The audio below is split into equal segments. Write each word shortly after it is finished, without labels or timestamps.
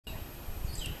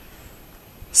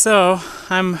So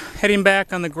I'm heading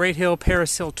back on the Great Hill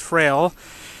Paris Hill Trail.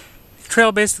 The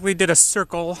trail basically did a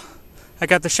circle. I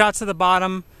got the shots of the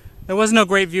bottom. There was no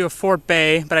great view of Fort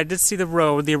Bay, but I did see the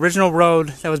road. The original road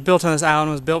that was built on this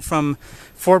island was built from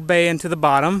Fort Bay into the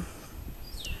bottom.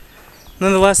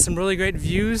 Nonetheless, some really great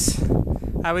views.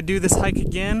 I would do this hike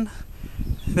again.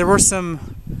 There were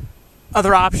some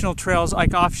other optional trails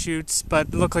like offshoots, but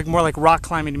it looked like more like rock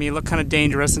climbing to me. It looked kind of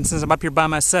dangerous, and since I'm up here by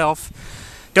myself,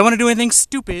 don't want to do anything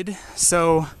stupid,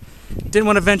 so didn't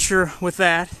want to venture with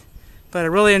that. But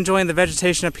I'm really enjoying the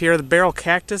vegetation up here. The barrel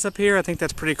cactus up here, I think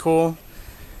that's pretty cool.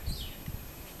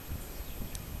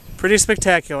 Pretty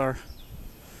spectacular.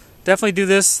 Definitely do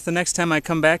this the next time I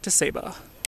come back to Saba.